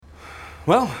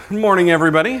Well, good morning,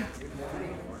 everybody.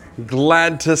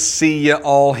 Glad to see you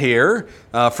all here.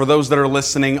 For those that are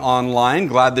listening online,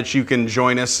 glad that you can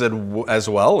join us as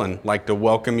well, and like to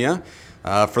welcome you.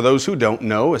 For those who don't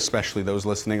know, especially those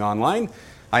listening online,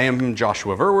 I am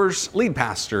Joshua Verwers, lead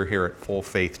pastor here at Full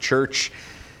Faith Church.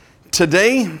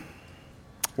 Today,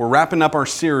 we're wrapping up our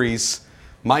series,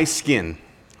 My Skin,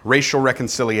 Racial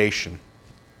Reconciliation.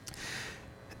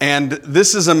 And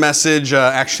this is a message,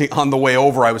 actually on the way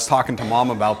over, I was talking to Mom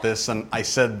about this, and I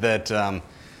said that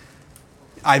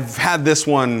I've had this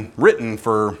one written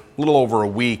for a little over a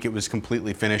week. It was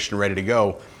completely finished and ready to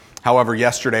go. However,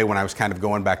 yesterday when I was kind of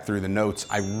going back through the notes,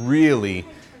 I really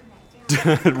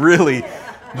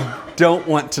don't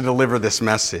want to deliver this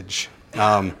message.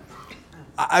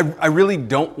 I really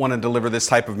don't want to deliver this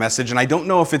type of message, and I don't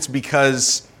know if it's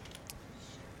because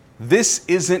this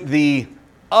isn't the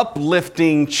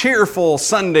uplifting, cheerful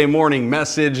Sunday morning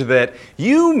message that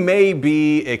you may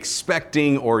be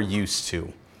expecting or used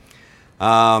to.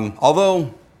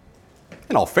 Although,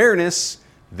 in all fairness,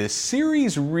 this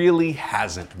series really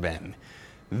hasn't been.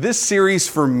 This series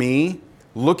for me,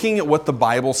 looking at what the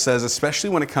Bible says, especially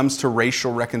when it comes to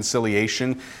racial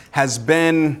reconciliation, has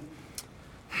been,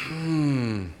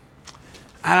 I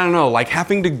don't know, like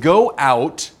having to go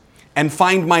out and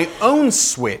find my own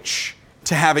switch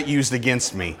to have it used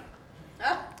against me.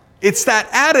 It's that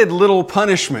added little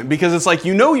punishment because it's like,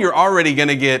 you're already going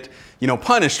to get,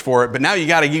 punished for it, but now you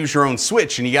got to use your own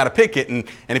switch and you got to pick it. And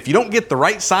if you don't get the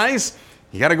right size,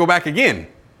 you got to go back again.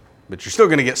 But you're still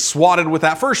going to get swatted with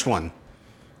that first one.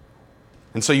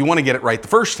 And so you want to get it right the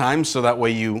first time so that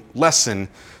way you lessen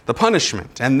the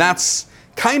punishment. And that's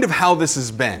kind of how this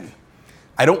has been.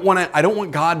 I don't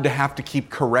want God to have to keep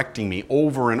correcting me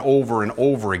over and over and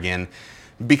over again,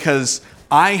 because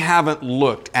I haven't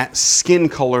looked at skin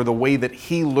color the way that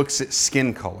He looks at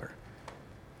skin color.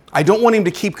 I don't want Him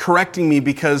to keep correcting me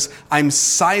because I'm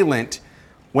silent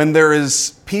when there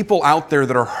is people out there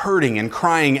that are hurting and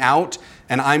crying out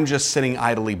and I'm just sitting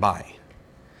idly by.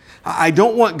 I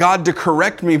don't want God to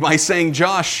correct me by saying,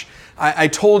 Josh, I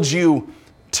told you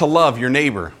to love your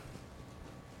neighbor,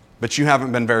 but you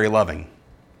haven't been very loving.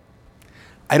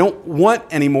 I don't want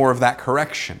any more of that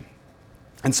correction.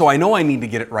 And so I know I need to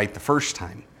get it right the first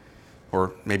time,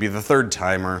 or maybe the third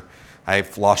time, or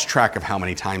I've lost track of how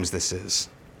many times this is.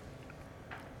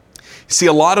 See,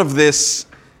 a lot of this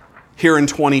here in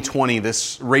 2020,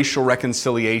 this racial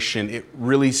reconciliation, it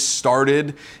really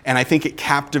started, and I think it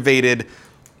captivated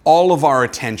all of our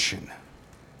attention.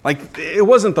 Like, it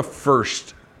wasn't the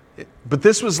first, but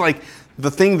this was like the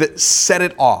thing that set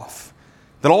it off,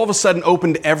 that all of a sudden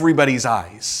opened everybody's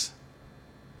eyes.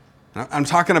 I'm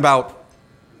talking about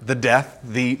the death,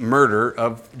 the murder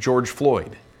of George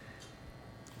Floyd.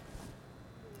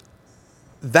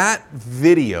 That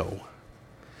video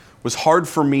was hard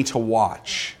for me to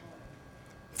watch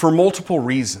for multiple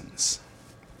reasons.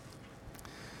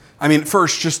 I mean,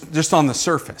 first, just on the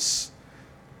surface,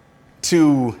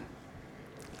 to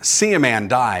see a man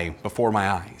die before my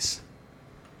eyes,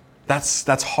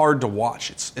 that's hard to watch.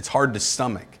 It's hard to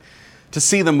stomach. To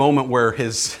see the moment where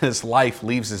his life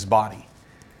leaves his body.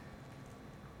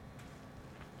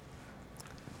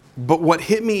 But what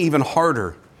hit me even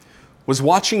harder was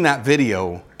watching that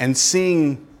video and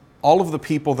seeing all of the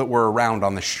people that were around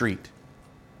on the street.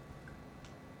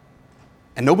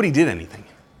 And nobody did anything.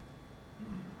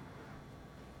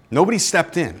 Nobody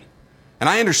stepped in. And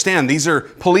I understand these are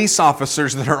police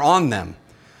officers that are on them.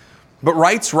 But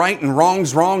right's right and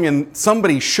wrong's wrong, and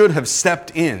somebody should have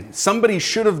stepped in. Somebody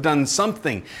should have done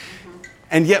something.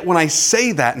 And yet when I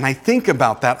say that and I think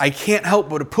about that, I can't help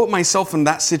but to put myself in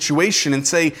that situation and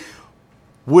say,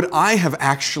 would I have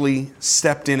actually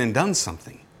stepped in and done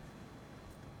something?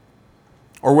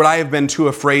 Or would I have been too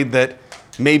afraid that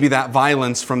maybe that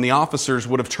violence from the officers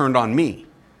would have turned on me?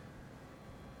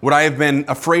 Would I have been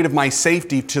afraid of my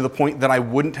safety to the point that I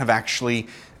wouldn't have actually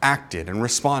acted and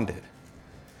responded?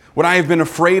 Would I have been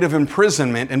afraid of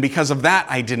imprisonment, and because of that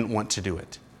I didn't want to do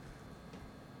it?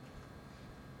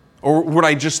 Or would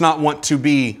I just not want to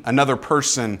be another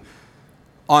person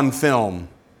on film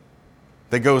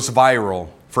that goes viral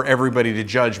for everybody to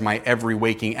judge my every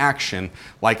waking action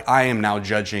like I am now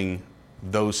judging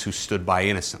those who stood by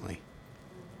innocently?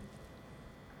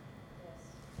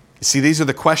 You see, these are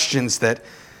the questions that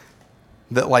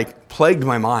plagued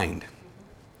my mind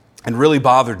and really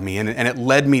bothered me, and it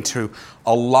led me to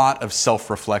a lot of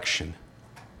self-reflection.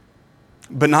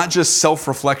 But not just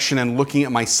self-reflection and looking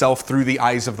at myself through the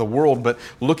eyes of the world, but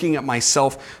looking at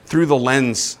myself through the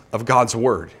lens of God's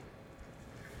Word.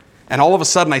 And all of a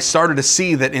sudden I started to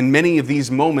see that in many of these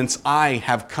moments I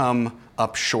have come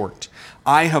up short.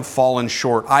 I have fallen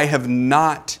short. I have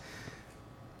not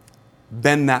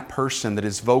been that person that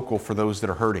is vocal for those that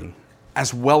are hurting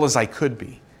as well as I could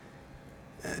be.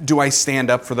 Do I stand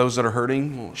up for those that are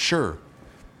hurting? Well, sure.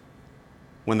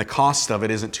 When the cost of it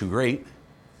isn't too great.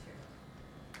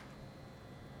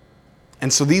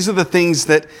 And so these are the things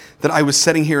that I was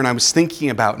sitting here and I was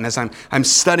thinking about. And as I'm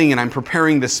studying and I'm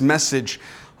preparing this message,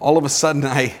 all of a sudden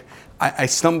I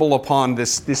stumble upon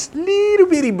this little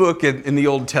bitty book in the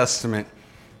Old Testament.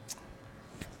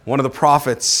 One of the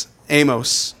prophets,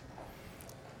 Amos.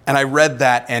 And I read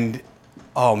that and,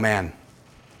 oh man,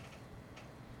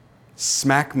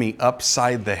 smack me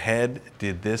upside the head.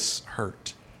 Did this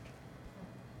hurt?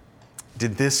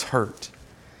 Did this hurt?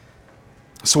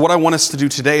 So what I want us to do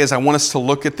today is I want us to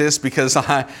look at this because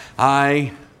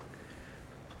I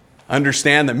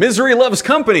understand that misery loves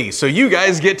company. So you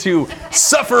guys get to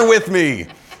suffer with me.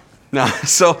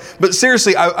 But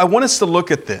seriously, I want us to look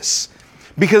at this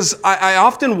because I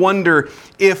often wonder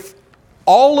if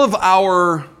all of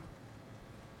our,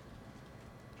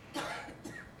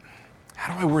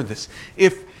 how do I word this?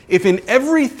 If in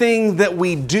everything that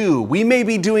we do, we may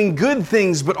be doing good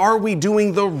things, but are we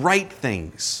doing the right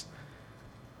things?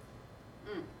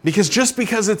 Because just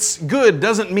because it's good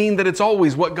doesn't mean that it's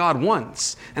always what God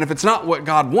wants. And if it's not what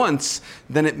God wants,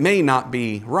 then it may not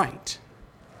be right.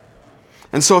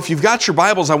 And so if you've got your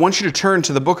Bibles, I want you to turn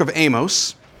to the book of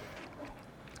Amos.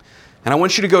 And I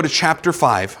want you to go to chapter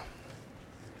 5.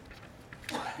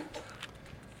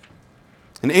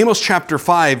 In Amos chapter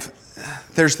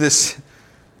 5, there's this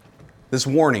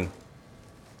warning.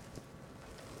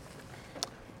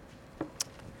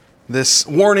 This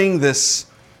warning, this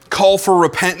call for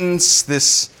repentance,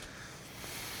 this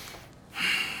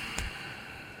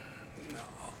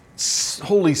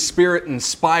Holy Spirit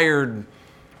inspired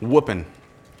whooping.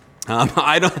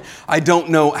 I don't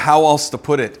know how else to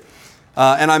put it.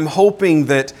 And I'm hoping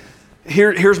that,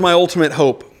 here's my ultimate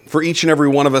hope for each and every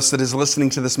one of us that is listening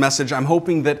to this message. I'm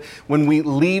hoping that when we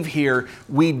leave here,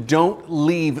 we don't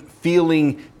leave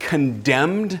feeling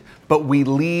condemned, but we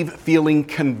leave feeling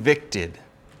convicted.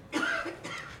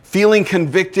 Feeling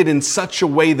convicted in such a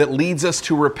way that leads us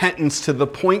to repentance to the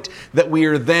point that we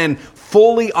are then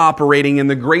fully operating in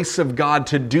the grace of God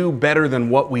to do better than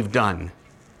what we've done.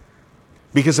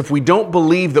 Because if we don't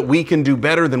believe that we can do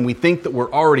better, then we think that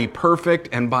we're already perfect,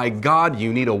 and by God,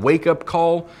 you need a wake-up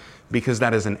call, because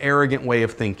that is an arrogant way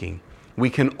of thinking. We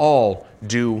can all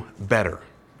do better.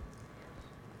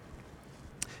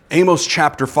 Amos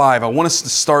chapter 5, I want us to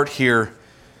start here.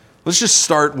 Let's just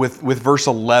start with verse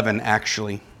 11,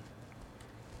 actually.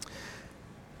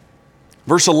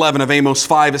 Verse 11 of Amos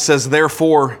 5, it says,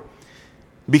 "Therefore,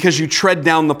 because you tread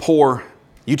down the poor,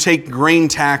 you take grain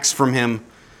tax from him.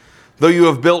 Though you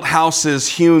have built houses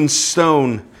hewn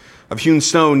stone,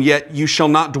 yet you shall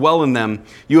not dwell in them.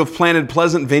 You have planted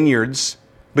pleasant vineyards,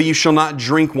 but you shall not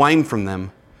drink wine from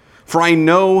them. For I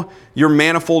know your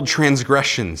manifold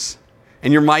transgressions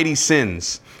and your mighty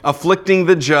sins, afflicting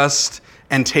the just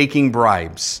and taking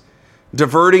bribes,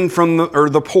 diverting from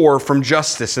the poor from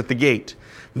justice at the gate.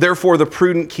 Therefore the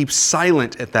prudent keep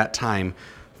silent at that time,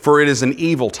 for it is an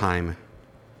evil time.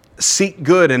 Seek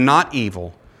good and not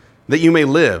evil, that you may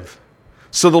live.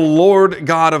 So the Lord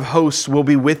God of hosts will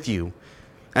be with you.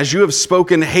 As you have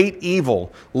spoken, hate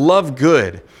evil, love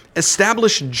good,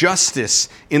 establish justice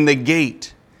in the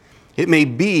gate. It may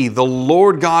be the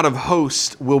Lord God of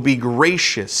hosts will be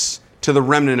gracious to the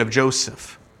remnant of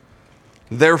Joseph.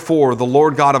 Therefore, the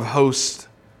Lord God of hosts,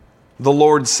 the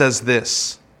Lord says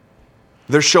this,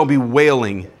 there shall be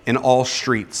wailing in all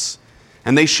streets,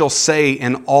 and they shall say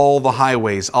in all the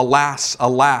highways, alas,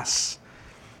 alas.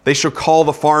 They shall call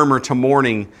the farmer to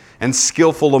mourning, and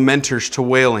skillful lamenters to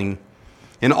wailing.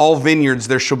 In all vineyards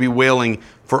there shall be wailing,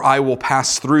 for I will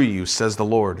pass through you, says the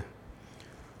Lord.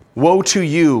 Woe to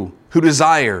you who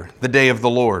desire the day of the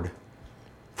Lord.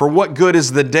 For what good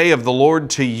is the day of the Lord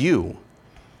to you?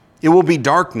 It will be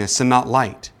darkness and not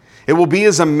light. It will be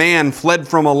as a man fled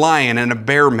from a lion and a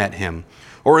bear met him,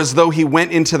 or as though he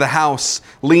went into the house,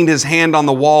 leaned his hand on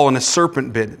the wall, and a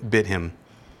serpent bit him.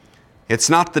 Is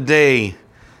not the day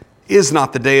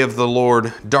of the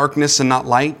Lord darkness and not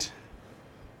light?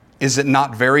 Is it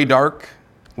not very dark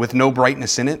with no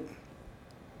brightness in it?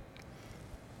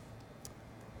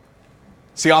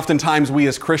 See, oftentimes we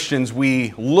as Christians,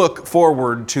 we look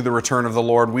forward to the return of the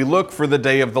Lord. We look for the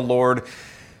day of the Lord,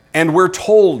 and we're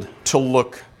told to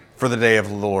look for the day of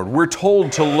the Lord. We're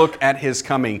told to look at His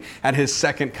coming, at His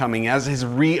second coming, as His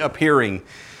reappearing.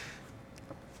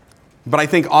 But I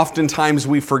think oftentimes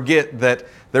we forget that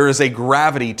there is a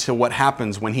gravity to what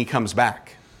happens when He comes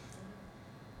back,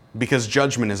 because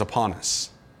judgment is upon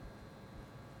us.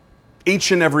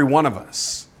 Each and every one of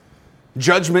us.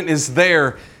 Judgment is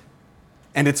there,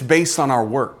 and it's based on our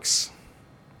works.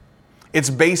 It's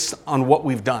based on what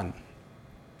we've done.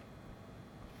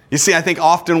 You see, I think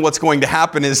often what's going to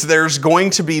happen is there's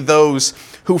going to be those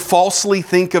who falsely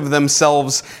think of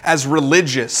themselves as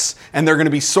religious, and they're going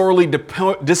to be sorely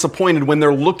disappointed when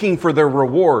they're looking for their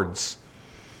rewards,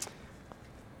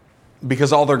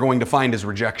 because all they're going to find is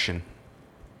rejection.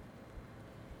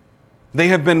 They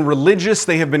have been religious,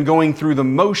 they have been going through the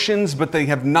motions, but they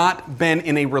have not been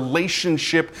in a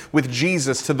relationship with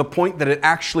Jesus to the point that it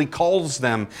actually calls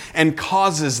them and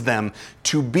causes them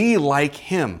to be like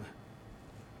Him.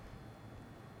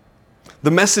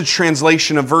 The Message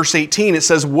translation of verse 18, it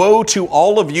says, "Woe to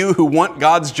all of you who want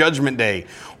God's judgment day.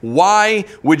 Why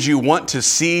would you want to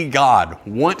see God,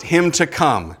 want Him to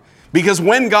come? Because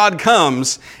when God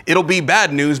comes, it'll be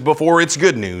bad news before it's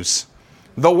good news.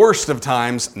 The worst of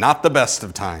times, not the best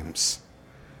of times."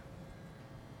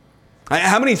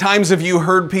 How many times have you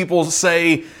heard people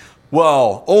say,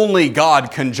 "Well, only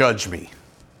God can judge me"?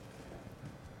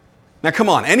 Now come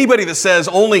on, anybody that says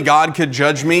only God could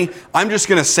judge me, I'm just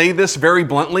going to say this very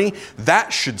bluntly,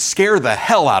 that should scare the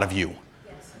hell out of you.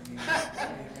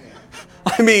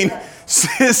 I mean,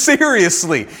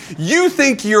 seriously, you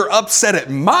think you're upset at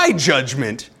my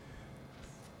judgment?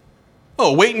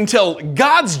 Oh, wait until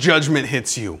God's judgment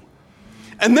hits you.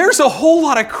 And there's a whole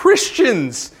lot of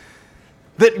Christians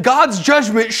that God's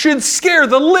judgment should scare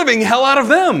the living hell out of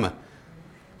them.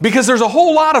 Because there's a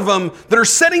whole lot of them that are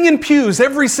sitting in pews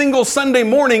every single Sunday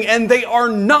morning and they are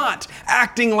not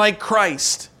acting like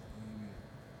Christ.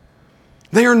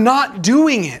 They are not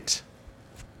doing it.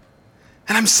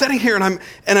 And I'm sitting here and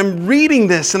I'm reading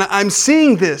this and I'm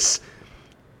seeing this.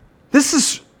 This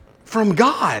is from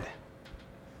God.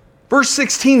 Verse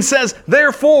 16 says,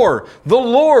 "Therefore, the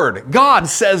Lord, God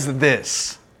says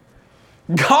this."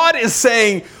 God is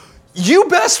saying, you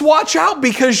best watch out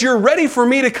because you're ready for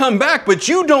me to come back, but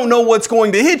you don't know what's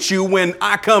going to hit you when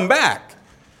I come back.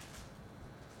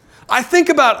 I think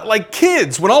about like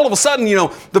kids, when all of a sudden,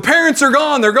 the parents are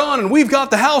gone, they're gone, and we've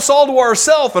got the house all to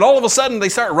ourselves, and all of a sudden they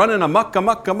start running amok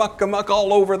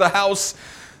all over the house.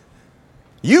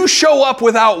 You show up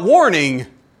without warning,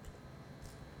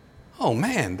 oh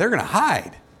man, they're going to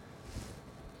hide.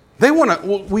 They want to,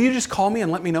 will you just call me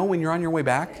and let me know when you're on your way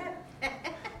back?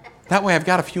 That way I've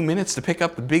got a few minutes to pick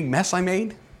up the big mess I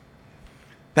made.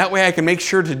 That way I can make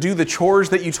sure to do the chores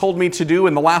that you told me to do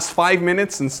in the last 5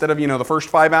 minutes instead of, the first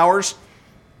 5 hours.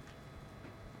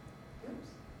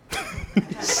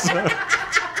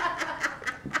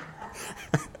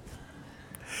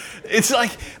 It's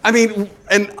like,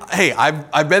 and hey,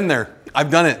 I've been there.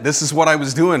 I've done it. This is what I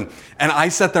was doing. And I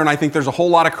sat there and I think there's a whole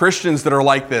lot of Christians that are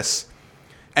like this.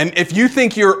 And if you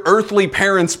think your earthly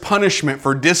parents' punishment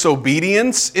for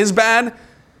disobedience is bad,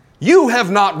 you have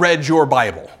not read your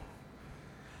Bible.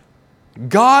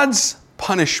 God's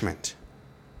punishment.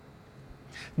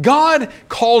 God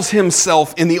calls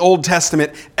Himself in the Old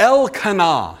Testament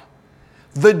Elkanah,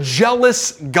 the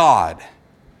jealous God.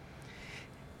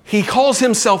 He calls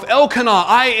Himself Elkanah,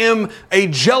 I am a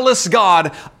jealous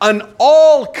God, an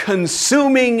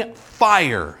all-consuming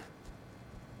fire.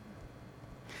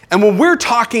 And when we're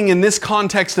talking in this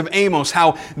context of Amos,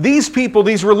 how these people,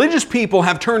 these religious people,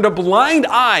 have turned a blind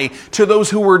eye to those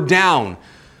who were down,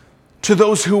 to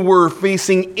those who were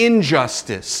facing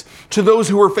injustice, to those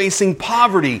who were facing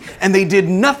poverty, and they did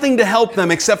nothing to help them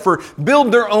except for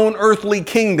build their own earthly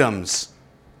kingdoms.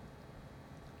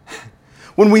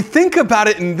 When we think about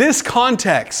it in this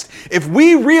context, if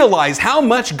we realize how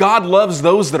much God loves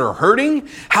those that are hurting,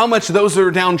 how much those that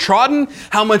are downtrodden,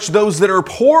 how much those that are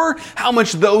poor, how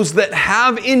much those that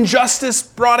have injustice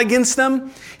brought against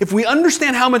them, if we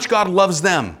understand how much God loves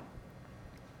them,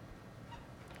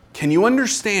 can you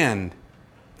understand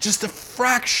just a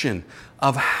fraction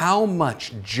of how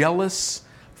much jealous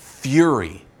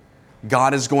fury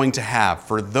God is going to have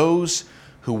for those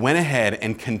who went ahead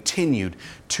and continued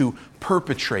to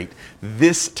perpetrate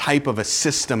this type of a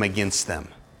system against them?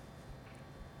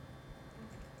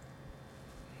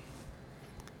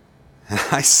 And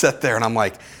I sat there and I'm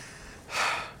like,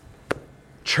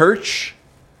 church,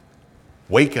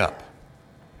 wake up.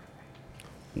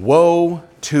 Woe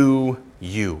to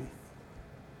you.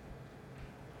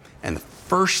 And the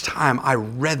first time I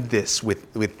read this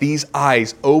with these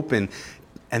eyes open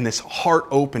and this heart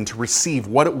open to receive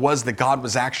what it was that God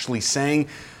was actually saying,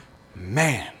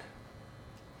 man,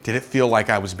 did it feel like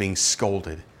I was being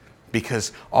scolded.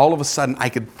 Because all of a sudden I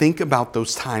could think about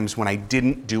those times when I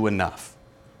didn't do enough,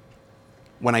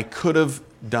 when I could have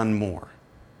done more.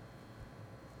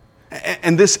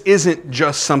 And this isn't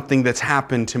just something that's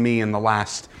happened to me in the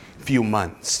last few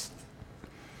months.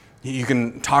 You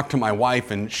can talk to my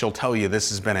wife and she'll tell you this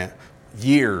has been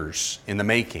years in the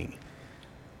making.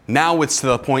 Now it's to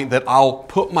the point that I'll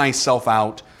put myself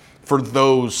out for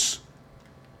those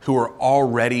who are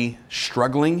already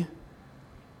struggling,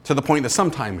 to the point that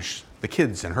sometimes the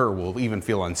kids and her will even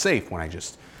feel unsafe when I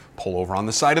just pull over on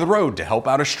the side of the road to help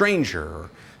out a stranger,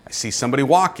 or I see somebody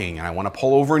walking and I want to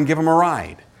pull over and give them a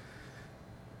ride.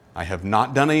 I have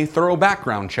not done a thorough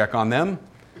background check on them,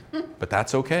 but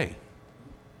that's okay.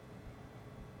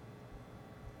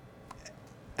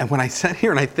 And when I sit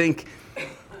here and I think,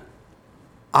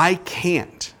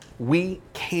 we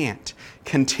can't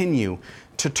continue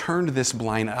to turn this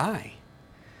blind eye.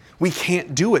 We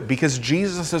can't do it because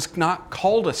Jesus has not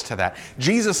called us to that.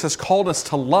 Jesus has called us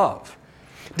to love.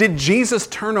 Did Jesus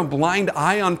turn a blind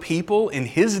eye on people in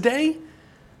his day?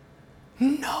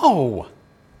 No.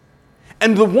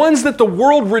 And the ones that the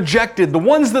world rejected, the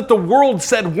ones that the world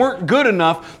said weren't good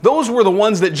enough, those were the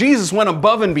ones that Jesus went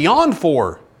above and beyond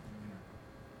for.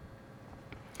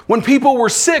 When people were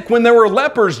sick, when there were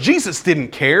lepers, Jesus didn't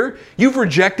care. You've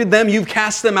rejected them, you've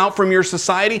cast them out from your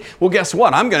society. Well, guess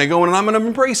what? I'm going to go and I'm going to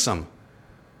embrace them.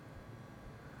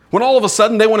 When all of a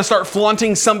sudden they want to start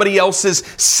flaunting somebody else's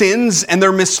sins and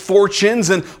their misfortunes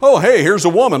and, oh, hey, here's a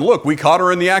woman. Look, we caught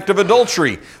her in the act of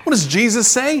adultery. What does Jesus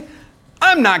say?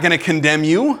 I'm not going to condemn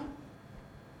you.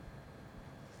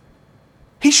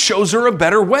 He shows her a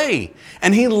better way,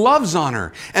 and he loves on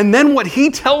her. And then what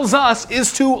he tells us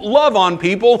is to love on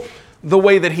people the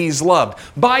way that he's loved.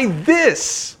 By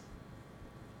this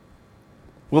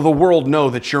will the world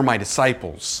know that you're my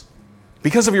disciples,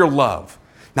 because of your love.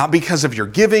 Not because of your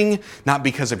giving, not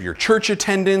because of your church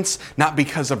attendance, not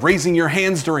because of raising your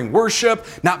hands during worship,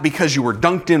 not because you were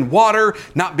dunked in water,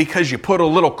 not because you put a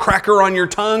little cracker on your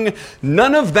tongue.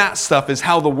 None of that stuff is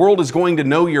how the world is going to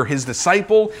know you're his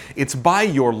disciple. It's by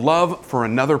your love for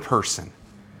another person.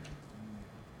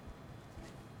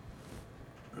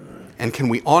 And can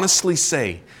we honestly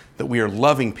say that we are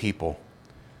loving people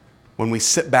when we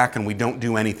sit back and we don't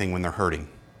do anything when they're hurting?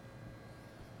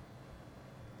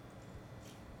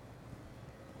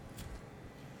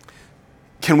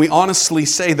 Can we honestly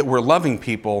say that we're loving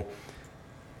people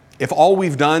if all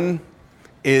we've done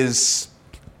is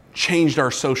changed our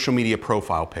social media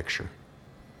profile picture?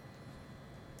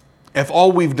 If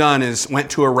all we've done is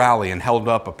went to a rally and held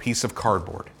up a piece of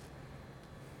cardboard?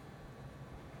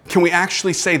 Can we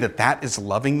actually say that that is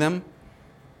loving them?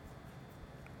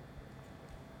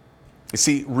 You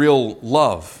see, real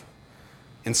love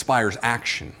inspires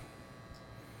action.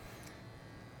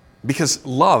 Because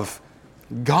love,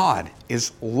 God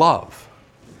is love.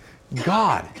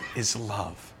 God is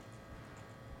love.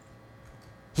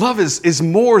 Love is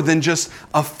more than just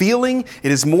a feeling.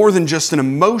 It is more than just an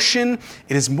emotion.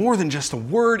 It is more than just a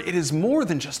word. It is more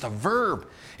than just a verb.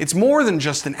 It's more than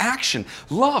just an action.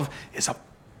 Love is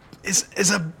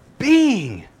a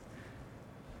being.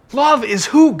 Love is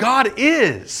who God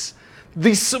is.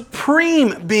 The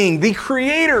supreme being, the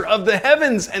creator of the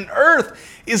heavens and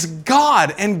earth is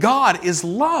God, and God is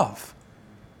love.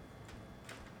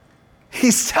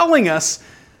 He's telling us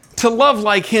to love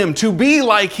like him, to be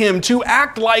like him, to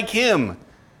act like him.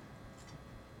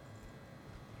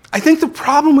 I think the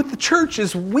problem with the church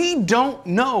is we don't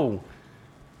know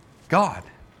God.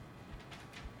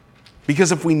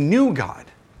 Because if we knew God,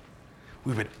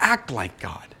 we would act like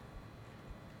God.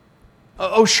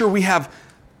 Oh, sure, we have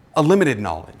a limited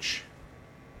knowledge.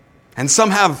 And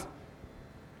some have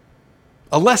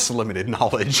a less limited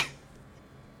knowledge.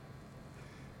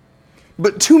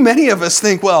 But too many of us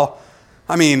think, well,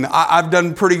 I've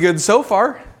done pretty good so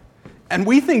far. And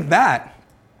we think that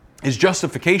is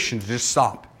justification to just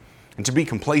stop and to be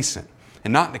complacent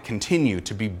and not to continue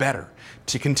to be better,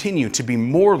 to continue to be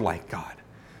more like God.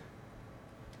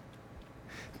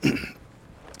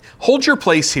 Hold your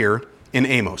place here in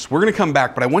Amos. We're going to come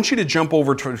back, but I want you to jump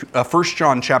over to 1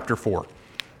 John chapter 4.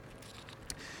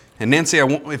 And Nancy,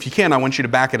 if you can, I want you to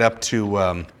back it up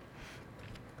to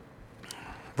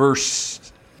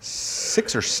verse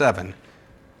 6 or 7.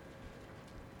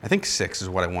 I think 6 is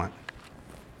what I want.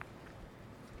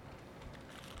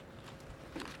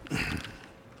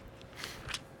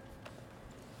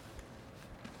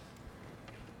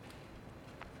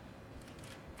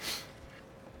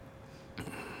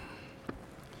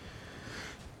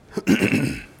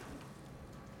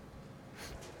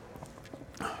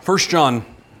 First John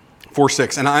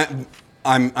 4:6, and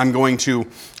I'm going to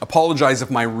apologize if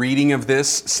my reading of this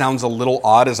sounds a little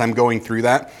odd as I'm going through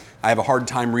that. I have a hard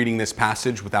time reading this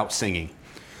passage without singing.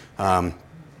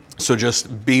 So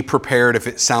just be prepared if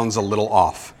it sounds a little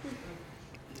off.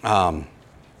 1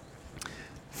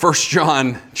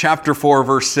 John chapter 4,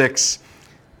 verse 6,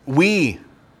 we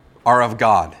are of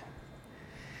God.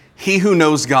 He who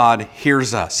knows God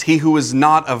hears us. He who is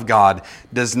not of God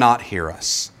does not hear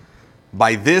us.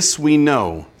 By this we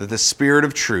know that the spirit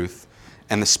of truth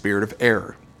and the spirit of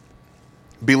error.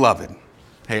 Beloved.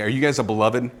 Hey, are you guys a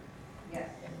beloved? Yes.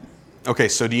 Okay,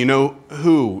 so do you know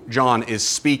who John is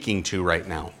speaking to right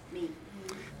now? Me.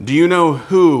 Do you know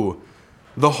who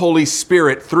the Holy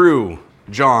Spirit through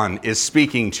John is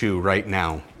speaking to right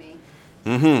now?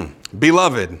 Me.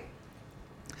 Beloved,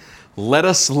 let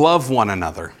us love one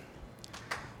another.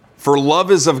 For love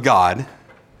is of God,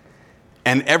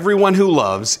 and everyone who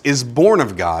loves is born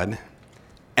of God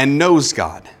and knows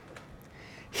God.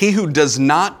 He who does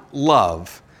not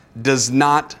love does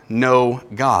not know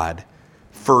God,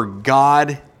 for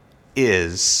God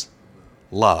is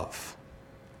love.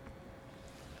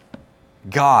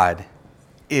 God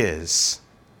is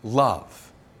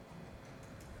love.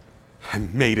 I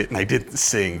made it and I didn't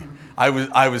sing.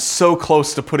 I was so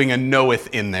close to putting a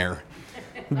knoweth in there.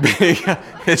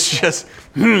 It's just,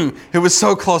 it was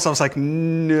so close. I was like,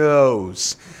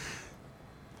 knows.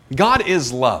 God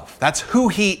is love. That's who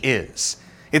He is.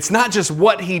 It's not just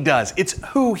what He does. It's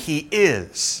who He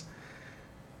is.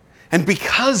 And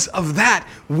because of that,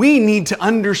 we need to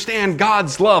understand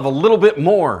God's love a little bit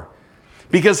more.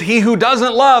 Because he who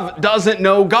doesn't love doesn't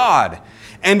know God.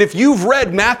 And if you've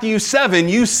read Matthew 7,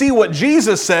 you see what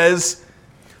Jesus says,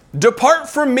 "Depart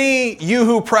from me, you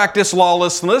who practice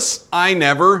lawlessness, I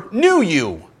never knew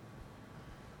you."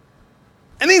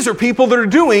 And these are people that are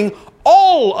doing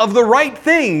all of the right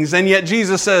things, and yet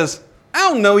Jesus says, "I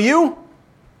don't know you."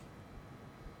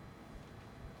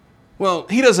 Well,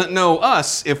 He doesn't know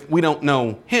us if we don't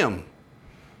know Him.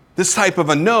 This type of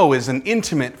a know is an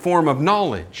intimate form of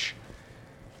knowledge.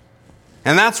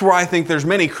 And that's where I think there's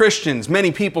many Christians,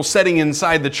 many people sitting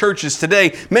inside the churches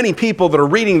today, many people that are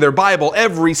reading their Bible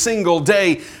every single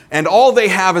day, and all they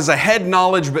have is a head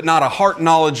knowledge but not a heart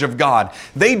knowledge of God.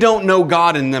 They don't know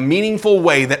God in the meaningful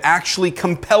way that actually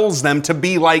compels them to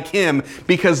be like Him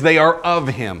because they are of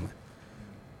Him.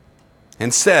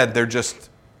 Instead, they're just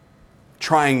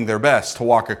trying their best to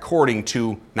walk according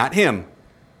to not Him,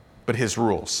 but His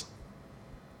rules.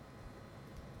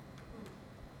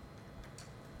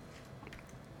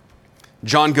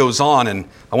 John goes on, and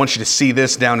I want you to see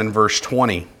this down in verse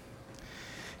 20.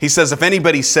 He says, "If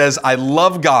anybody says, 'I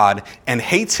love God,' and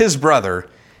hates his brother,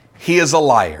 he is a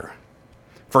liar.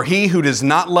 For he who does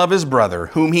not love his brother,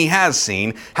 whom he has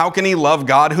seen, how can he love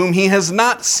God whom he has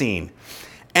not seen?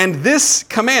 And this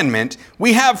commandment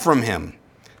we have from him,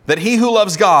 that he who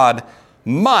loves God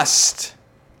must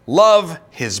love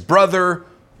his brother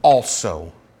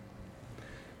also."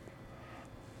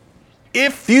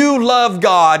 If you love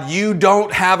God, you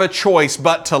don't have a choice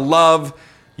but to love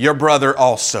your brother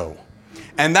also.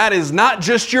 And that is not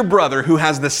just your brother who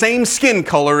has the same skin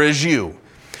color as you.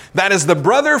 That is the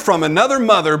brother from another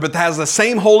mother but has the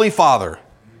same Holy Father.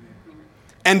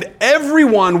 And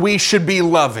everyone we should be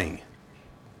loving.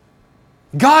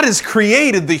 God has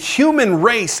created the human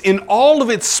race in all of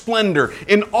its splendor,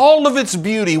 in all of its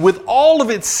beauty, with all of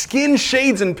its skin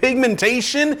shades and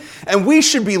pigmentation, and we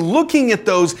should be looking at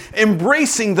those,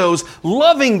 embracing those,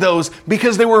 loving those,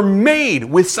 because they were made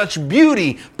with such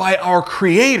beauty by our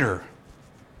Creator.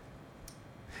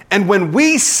 And when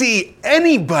we see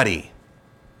anybody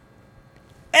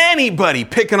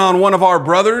picking on one of our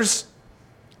brothers,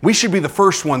 we should be the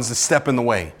first ones to step in the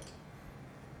way.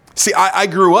 See, I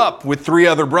grew up with 3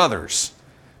 other brothers.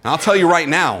 And I'll tell you right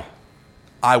now,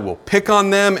 I will pick on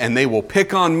them and they will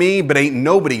pick on me, but ain't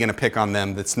nobody going to pick on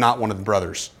them that's not one of the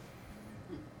brothers.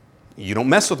 You don't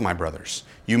mess with my brothers.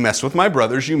 You mess with my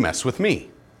brothers, you mess with me.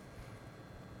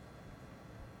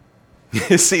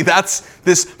 You see, that's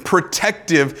this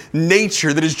protective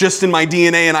nature that is just in my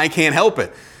DNA and I can't help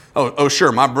it. Oh,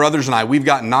 sure, my brothers and I, we've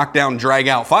got knockdown, drag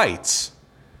out fights.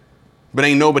 But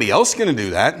ain't nobody else going to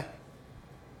do that.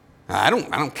 I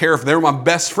don't care if they're my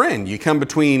best friend. You come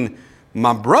between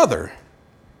my brother,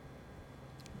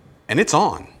 and it's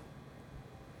on.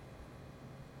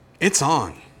 It's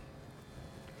on.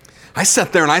 I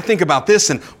sit there and I think about this,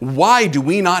 and why do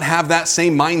we not have that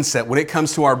same mindset when it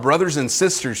comes to our brothers and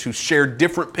sisters who share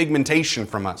different pigmentation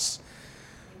from us?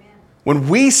 Amen. When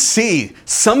we see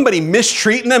somebody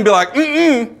mistreating them, be like,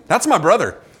 that's my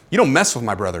brother. You don't mess with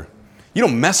my brother. You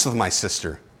don't mess with my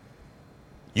sister.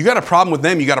 You got a problem with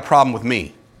them, you got a problem with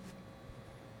me.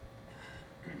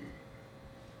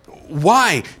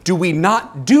 Why do we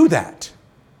not do that?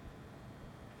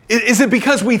 Is it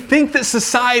because we think that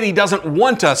society doesn't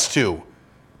want us to?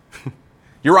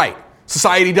 You're right.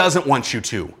 Society doesn't want you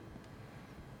to.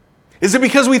 Is it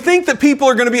because we think that people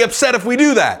are going to be upset if we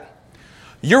do that?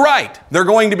 You're right. They're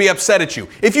going to be upset at you.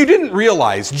 If you didn't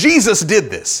realize, Jesus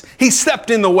did this. He stepped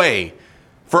in the way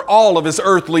for all of his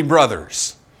earthly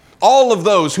brothers. All of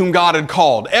those whom God had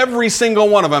called, every single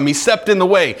one of them, he stepped in the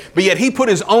way. But yet he put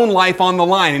his own life on the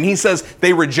line. And he says,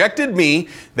 they rejected me,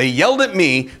 they yelled at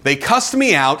me, they cussed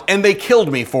me out, and they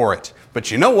killed me for it.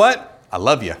 But you know what? I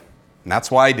love you. And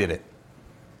that's why I did it.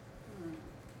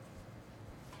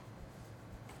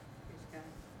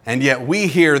 And yet we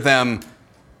hear them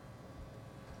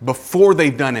before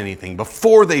they've done anything,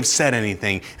 before they've said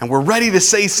anything, and we're ready to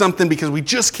say something because we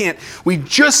just can't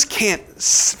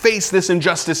face this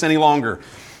injustice any longer.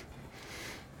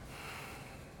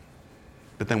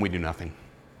 But then we do nothing.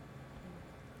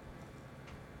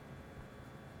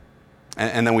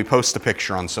 And then we post a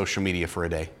picture on social media for a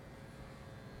day.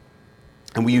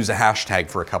 And we use a hashtag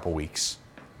for a couple weeks.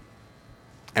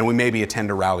 And we maybe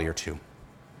attend a rally or two.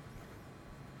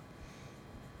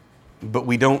 But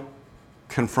we don't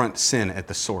confront sin at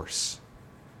the source.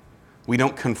 We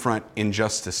don't confront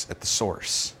injustice at the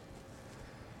source.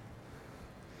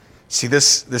 See,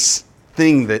 this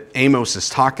thing that Amos is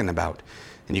talking about,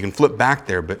 and you can flip back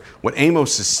there, but what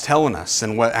Amos is telling us,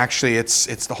 and what actually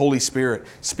it's the Holy Spirit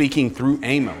speaking through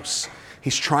Amos,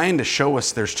 he's trying to show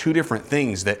us there's two different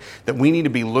things that we need to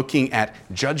be looking at: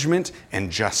 judgment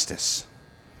and justice.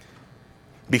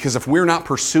 Because if we're not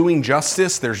pursuing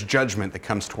justice, there's judgment that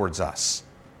comes towards us.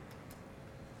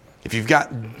 If you've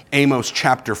got Amos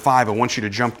chapter 5, I want you to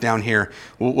jump down here.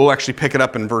 We'll actually pick it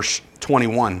up in verse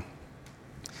 21.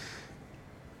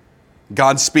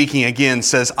 God speaking again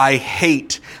says,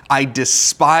 I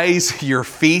despise your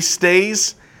feast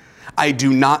days. I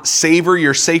do not savor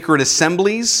your sacred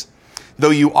assemblies.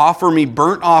 Though you offer me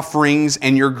burnt offerings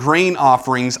and your grain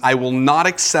offerings, I will not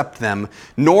accept them,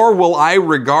 nor will I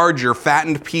regard your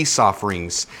fattened peace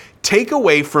offerings. Take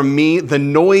away from me the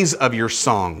noise of your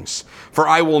songs, for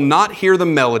I will not hear the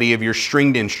melody of your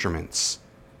stringed instruments.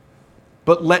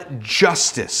 But let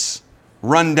justice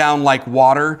run down like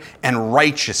water and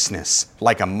righteousness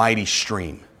like a mighty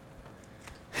stream.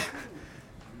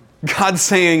 God's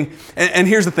saying, and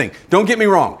here's the thing, don't get me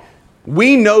wrong.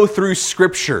 We know through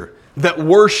Scripture that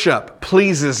worship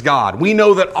pleases God. We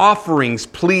know that offerings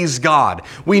please God.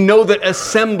 We know that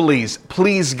assemblies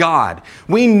please God.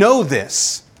 We know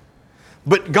this.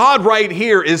 But God right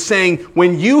here is saying,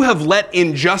 when you have let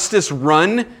injustice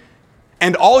run,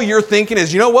 and all you're thinking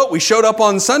is, you know what, we showed up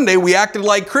on Sunday, we acted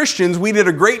like Christians, we did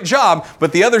a great job,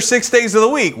 but the other 6 days of the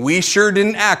week, we sure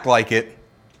didn't act like it.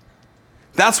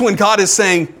 That's when God is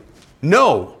saying,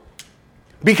 no.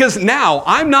 Because now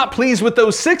I'm not pleased with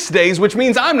those 6 days, which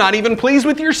means I'm not even pleased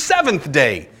with your 7th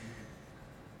day.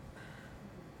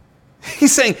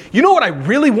 He's saying, you know what I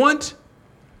really want?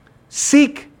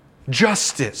 Seek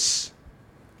justice.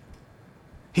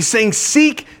 He's saying,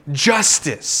 seek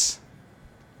justice.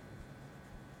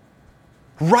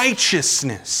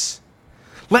 Righteousness.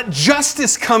 Let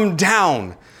justice come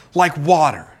down like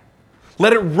water.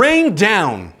 Let it rain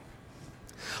down.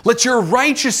 Let your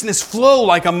righteousness flow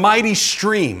like a mighty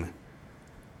stream.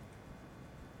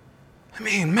 I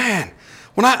mean, man,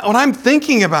 when I'm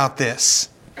thinking about this,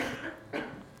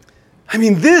 I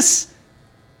mean, this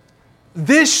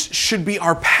should be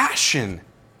our passion.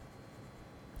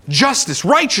 Justice,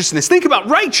 righteousness. Think about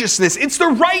righteousness. It's the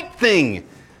right thing.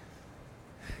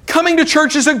 Coming to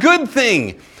church is a good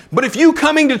thing. But if you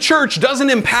coming to church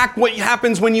doesn't impact what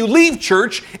happens when you leave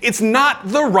church, it's not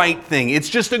the right thing. It's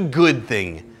just a good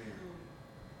thing.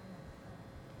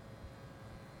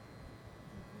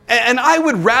 And I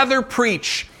would rather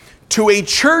preach to a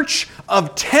church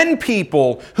of 10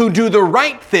 people who do the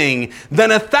right thing than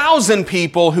 1,000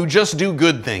 people who just do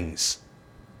good things.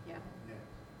 Yeah.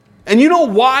 And you know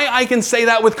why I can say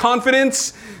that with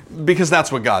confidence? Because that's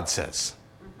what God says.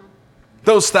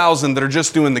 Those 1,000 that are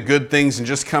just doing the good things and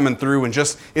just coming through and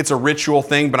just, it's a ritual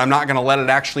thing, but I'm not going to let it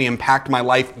actually impact my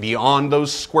life beyond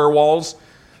those square walls.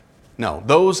 No,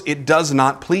 it does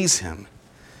not please Him.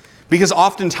 Because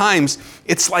oftentimes,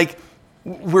 it's like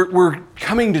we're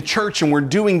coming to church and we're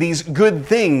doing these good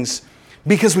things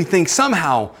because we think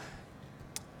somehow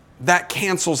that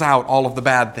cancels out all of the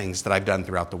bad things that I've done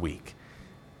throughout the week.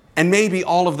 And maybe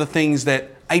all of the things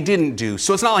that I didn't do.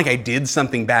 So it's not like I did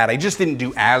something bad. I just didn't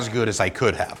do as good as I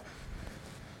could have.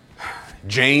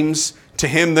 James, to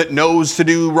him that knows to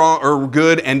do wrong or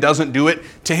good and doesn't do it,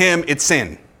 to him it's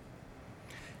sin.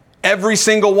 Every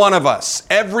single one of us,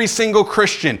 every single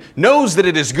Christian knows that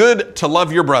it is good to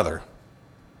love your brother.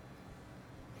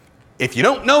 If you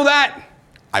don't know that,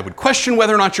 I would question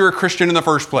whether or not you're a Christian in the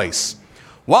first place.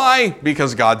 Why?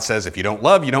 Because God says, if you don't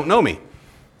love, you don't know me.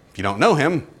 If you don't know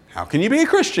Him, How can you be a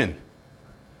Christian?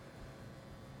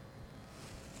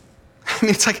 I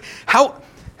mean, it's like, how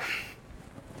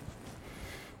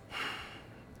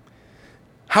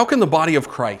can the body of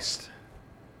Christ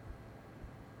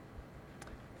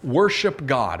worship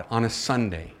God on a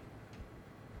Sunday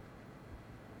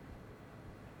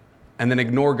and then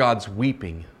ignore God's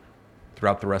weeping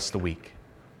throughout the rest of the week?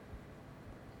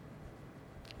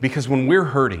 Because when we're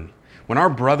hurting, when our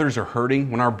brothers are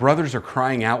hurting, when our brothers are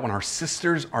crying out, when our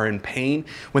sisters are in pain,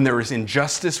 when there is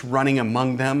injustice running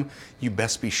among them, you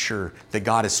best be sure that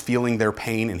God is feeling their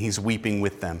pain and He's weeping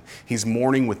with them. He's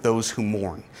mourning with those who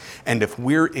mourn. And if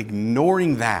we're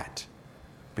ignoring that,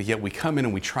 but yet we come in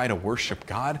and we try to worship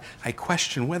God, I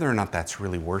question whether or not that's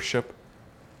really worship.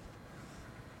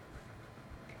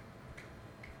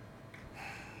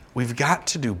 We've got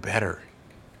to do better.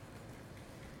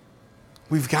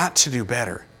 We've got to do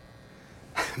better.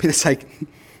 I mean, it's like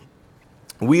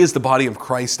we as the body of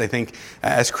Christ, I think,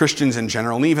 as Christians in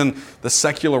general, and even the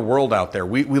secular world out there,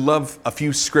 we love a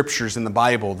few scriptures in the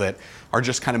Bible that are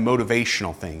just kind of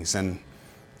motivational things. And,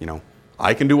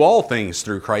 I can do all things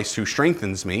through Christ who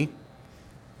strengthens me,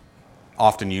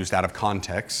 often used out of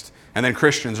context. And then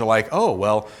Christians are like, oh,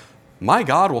 well, my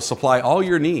God will supply all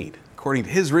your need according to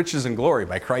His riches and glory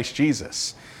by Christ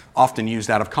Jesus, often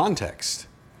used out of context.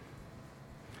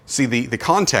 See, the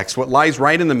context, what lies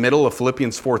right in the middle of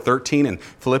Philippians 4:13 and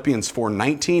Philippians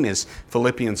 4:19 is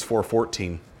Philippians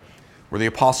 4:14, where the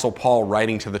Apostle Paul,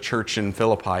 writing to the church in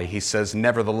Philippi, he says,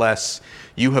 "Nevertheless,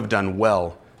 you have done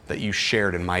well that you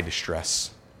shared in my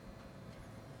distress."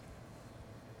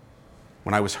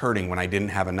 When I was hurting, when I didn't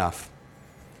have enough,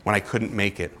 when I couldn't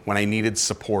make it, when I needed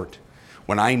support,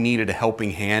 when I needed a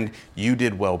helping hand, you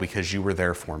did well because you were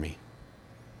there for me.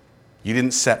 You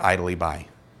didn't sit idly by.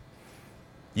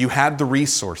 You had the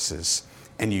resources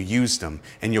and you used them,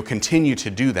 and you'll continue to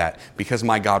do that because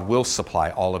my God will supply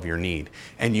all of your need.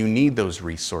 And you need those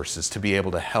resources to be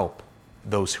able to help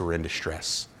those who are in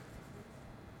distress.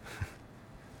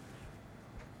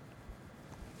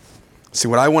 See,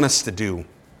 what I want us to do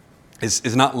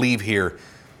is not leave here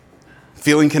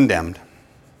feeling condemned.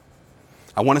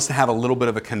 I want us to have a little bit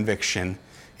of a conviction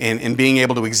in being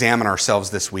able to examine ourselves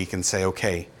this week and say,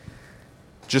 okay,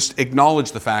 just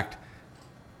acknowledge the fact,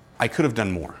 I could have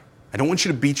done more. I don't want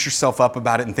you to beat yourself up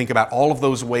about it and think about all of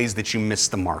those ways that you missed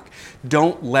the mark.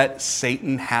 Don't let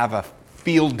Satan have a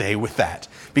field day with that,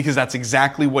 because that's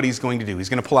exactly what he's going to do. He's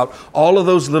going to pull out all of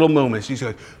those little moments. He's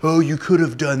like, oh, you could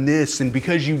have done this, and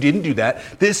because you didn't do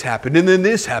that, this happened, and then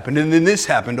this happened, and then this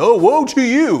happened. Oh, woe to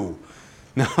you.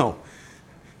 No.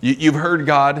 You've heard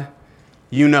God.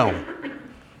 You know.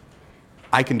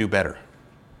 I can do better.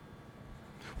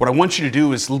 What I want you to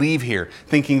do is leave here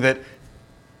thinking that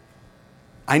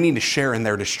I need to share in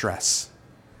their distress.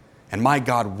 And my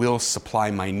God will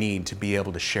supply my need to be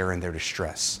able to share in their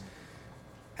distress.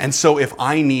 And so if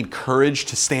I need courage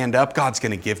to stand up, God's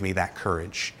going to give me that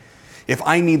courage. If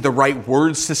I need the right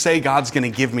words to say, God's going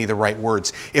to give me the right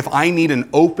words. If I need an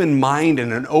open mind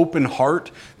and an open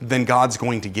heart, then God's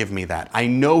going to give me that. I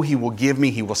know He will give me,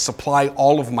 He will supply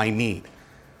all of my need.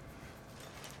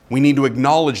 We need to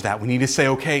acknowledge that. We need to say,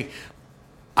 okay,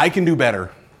 I can do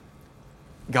better.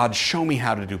 God, show me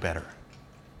how to do better.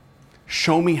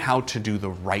 Show me how to do the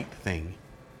right thing.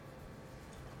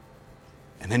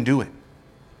 And then do it.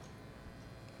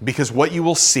 Because what you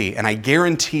will see, and I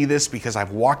guarantee this because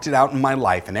I've walked it out in my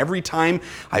life, and every time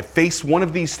I face one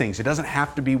of these things, it doesn't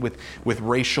have to be with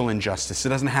racial injustice. It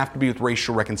doesn't have to be with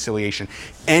racial reconciliation.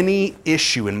 Any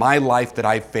issue in my life that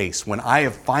I face, when I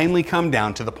have finally come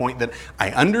down to the point that I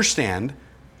understand,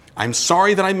 I'm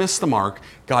sorry that I missed the mark,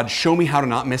 God, show me how to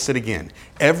not miss it again.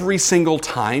 Every single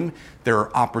time, there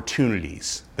are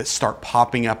opportunities that start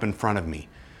popping up in front of me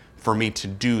for me to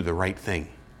do the right thing.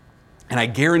 And I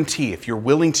guarantee if you're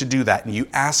willing to do that and you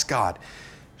ask God,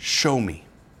 show me,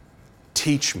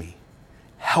 teach me,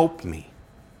 help me,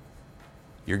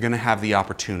 you're going to have the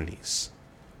opportunities.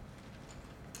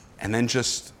 And then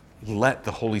just let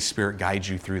the Holy Spirit guide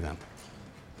you through them.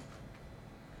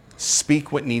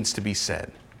 Speak what needs to be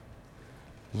said.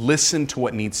 Listen to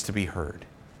what needs to be heard.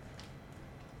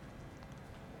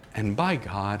 And by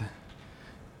God,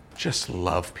 just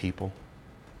love people.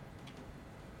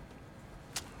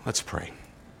 Let's pray.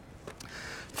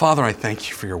 Father, I thank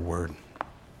you for your word.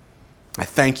 I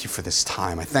thank you for this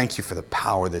time. I thank you for the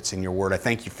power that's in your word. I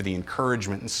thank you for the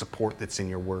encouragement and support that's in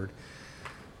your word.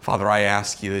 Father, I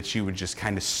ask you that you would just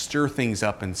kind of stir things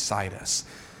up inside us.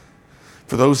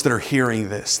 For those that are hearing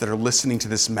this, that are listening to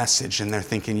this message, and they're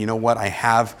thinking, you know what,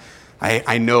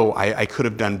 I know I could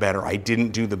have done better. I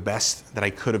didn't do the best that I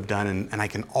could have done, and I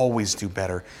can always do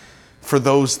better. for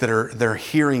those that are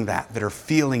hearing that are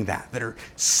feeling that are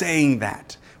saying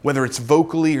that, whether it's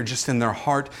vocally or just in their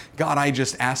heart. God, I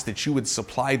just ask that you would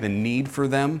supply the need for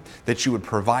them, that you would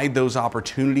provide those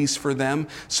opportunities for them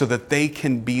so that they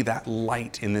can be that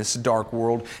light in this dark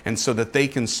world, and so that they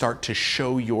can start to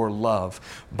show your love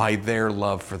by their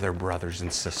love for their brothers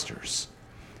and sisters.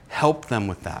 Help them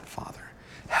with that, Father.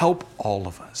 Help all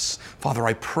of us. Father,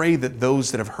 I pray that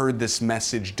those that have heard this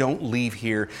message don't leave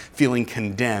here feeling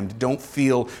condemned, don't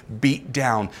feel beat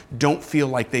down, don't feel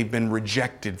like they've been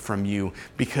rejected from you,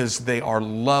 because they are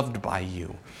loved by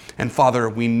you. And Father,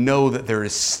 we know that there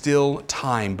is still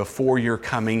time before your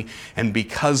coming, and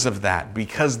because of that,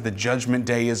 because the judgment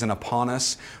day isn't upon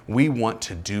us, we want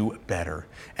to do better,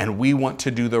 and we want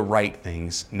to do the right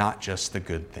things, not just the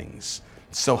good things.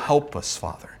 So help us,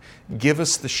 Father. Give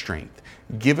us the strength.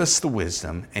 Give us the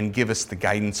wisdom, and give us the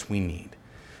guidance we need.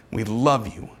 We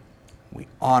love you. We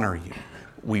honor you.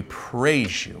 We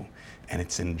praise you. And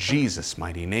it's in Jesus'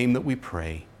 mighty name that we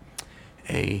pray.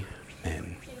 Amen.